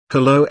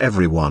Hello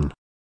everyone.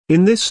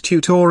 In this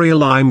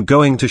tutorial I'm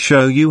going to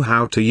show you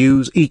how to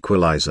use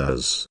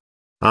equalizers.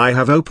 I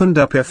have opened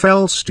up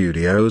FL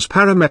Studio's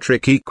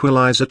Parametric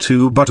Equalizer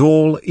 2, but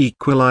all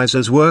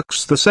equalizers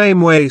works the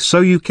same way,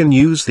 so you can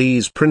use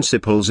these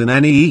principles in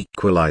any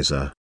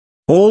equalizer.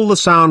 All the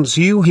sounds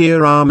you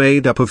hear are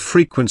made up of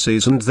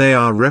frequencies and they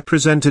are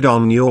represented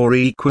on your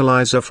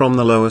equalizer from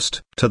the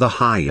lowest to the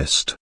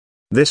highest.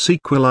 This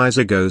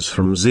equalizer goes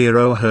from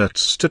 0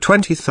 Hz to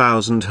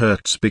 20,000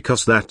 Hz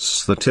because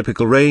that's the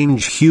typical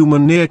range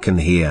human ear can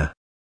hear.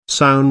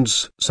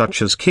 Sounds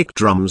such as kick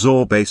drums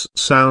or bass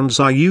sounds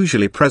are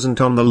usually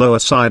present on the lower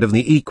side of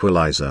the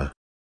equalizer.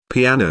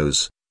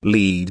 Pianos,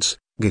 leads,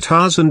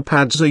 guitars and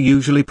pads are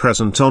usually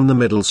present on the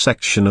middle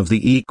section of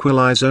the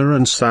equalizer,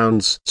 and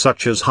sounds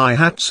such as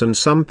hi-hats and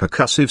some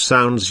percussive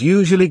sounds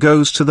usually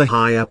goes to the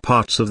higher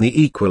parts of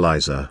the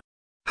equalizer.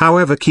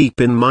 However,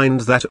 keep in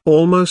mind that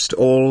almost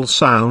all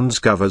sounds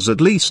covers at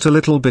least a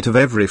little bit of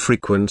every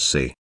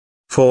frequency.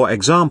 For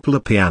example, a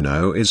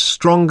piano is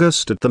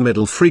strongest at the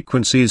middle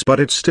frequencies, but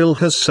it still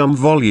has some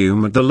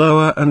volume at the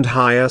lower and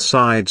higher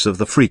sides of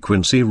the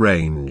frequency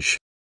range.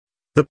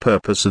 The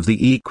purpose of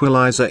the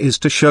equalizer is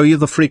to show you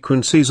the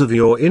frequencies of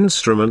your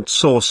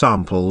instruments or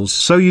samples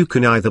so you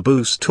can either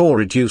boost or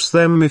reduce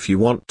them if you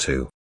want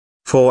to.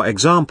 For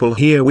example,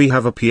 here we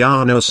have a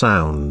piano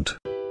sound.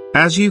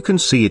 As you can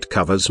see, it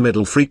covers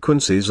middle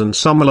frequencies and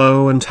some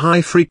low and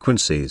high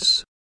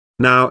frequencies.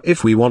 Now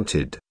if we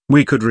wanted,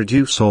 we could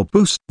reduce or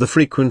boost the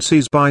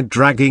frequencies by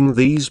dragging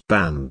these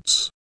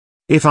bands.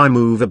 If I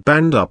move a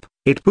band up,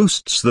 it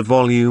boosts the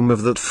volume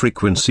of that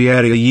frequency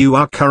area you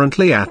are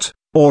currently at,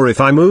 or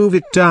if I move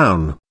it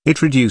down,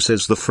 it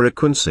reduces the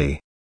frequency.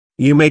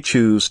 You may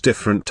choose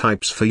different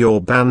types for your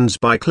bands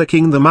by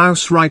clicking the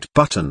mouse right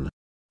button.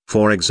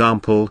 For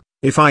example,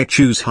 if I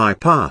choose high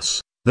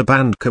pass, the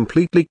band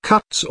completely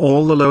cuts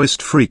all the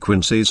lowest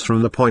frequencies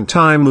from the point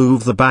I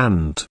move the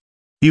band.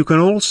 You can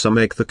also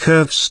make the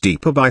curve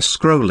steeper by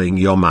scrolling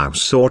your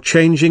mouse or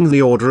changing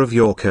the order of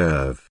your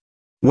curve.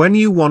 When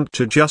you want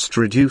to just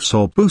reduce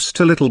or boost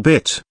a little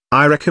bit,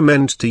 I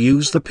recommend to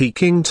use the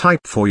peaking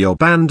type for your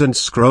band and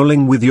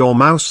scrolling with your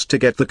mouse to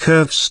get the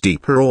curve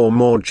steeper or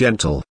more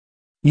gentle.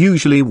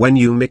 Usually when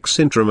you mix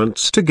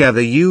instruments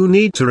together you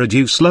need to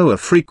reduce lower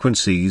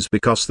frequencies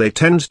because they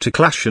tend to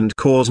clash and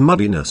cause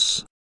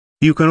muddiness.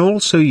 You can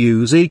also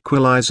use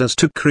equalizers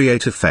to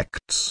create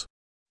effects.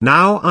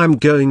 Now I'm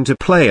going to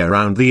play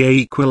around the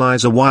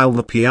equalizer while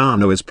the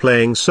piano is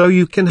playing so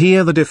you can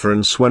hear the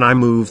difference when I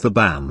move the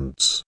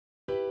bands.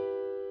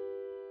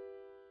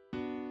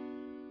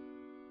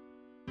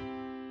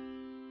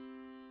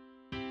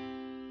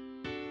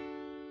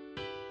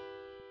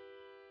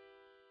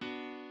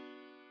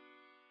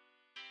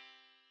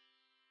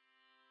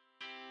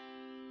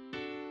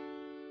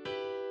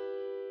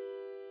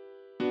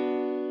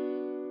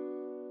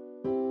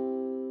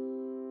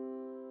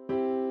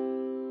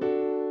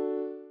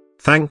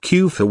 Thank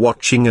you for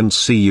watching and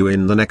see you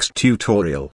in the next tutorial.